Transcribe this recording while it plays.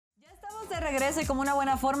de regreso y como una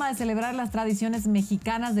buena forma de celebrar las tradiciones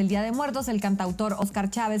mexicanas del Día de Muertos, el cantautor Óscar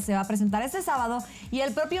Chávez se va a presentar este sábado y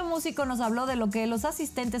el propio músico nos habló de lo que los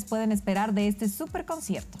asistentes pueden esperar de este super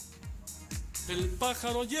concierto. El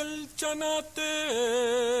pájaro y el chanate.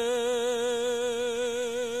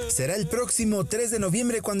 Será el próximo 3 de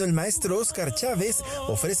noviembre cuando el maestro Óscar Chávez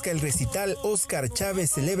ofrezca el recital Óscar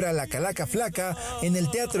Chávez celebra la Calaca Flaca en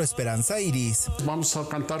el Teatro Esperanza Iris. Vamos a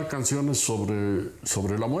cantar canciones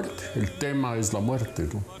sobre la muerte. El tema es la muerte,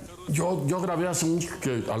 ¿no? Yo grabé hace mucho,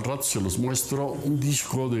 que al rato se los muestro, un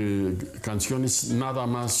disco de canciones nada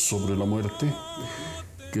más sobre la muerte,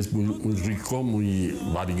 que es muy rico, muy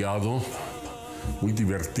variado, muy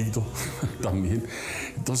divertido también.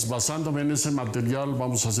 Entonces, basándome en ese material,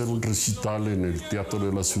 vamos a hacer un recital en el Teatro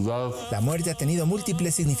de la Ciudad. La muerte ha tenido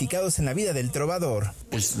múltiples significados en la vida del trovador.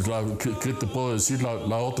 Pues, ¿qué te puedo decir?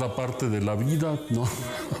 La otra parte de la vida, ¿no?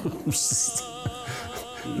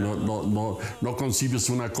 No concibes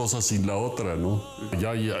una cosa sin la otra, ¿no? Ya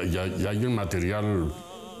hay un material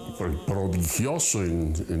prodigioso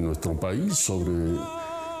en nuestro país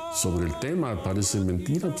sobre el tema. Parece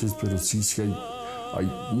mentira, pues, pero sí hay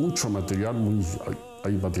mucho material,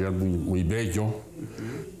 hay material muy bello,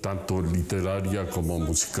 tanto literaria como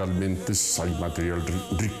musicalmente. Hay material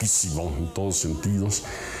riquísimo en todos sentidos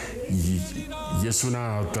y es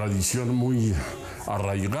una tradición muy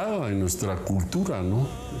arraigada en nuestra cultura, ¿no?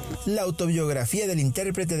 La autobiografía del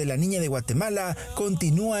intérprete de La Niña de Guatemala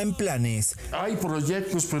continúa en planes. Hay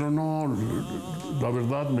proyectos, pero no, la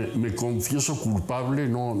verdad me confieso culpable,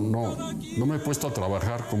 no me he puesto a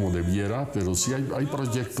trabajar como debiera, pero sí hay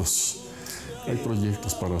proyectos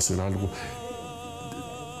para hacer algo.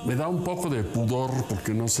 Me da un poco de pudor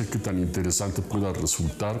porque no sé qué tan interesante pueda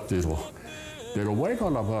resultar, pero bueno,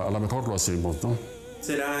 a lo mejor lo hacemos, ¿no?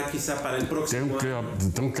 Será quizá para el próximo.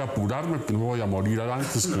 Tengo que apurarme, que no voy a morir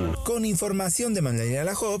antes. Con información de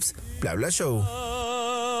Manuela Hobbs, Bla Bla Show.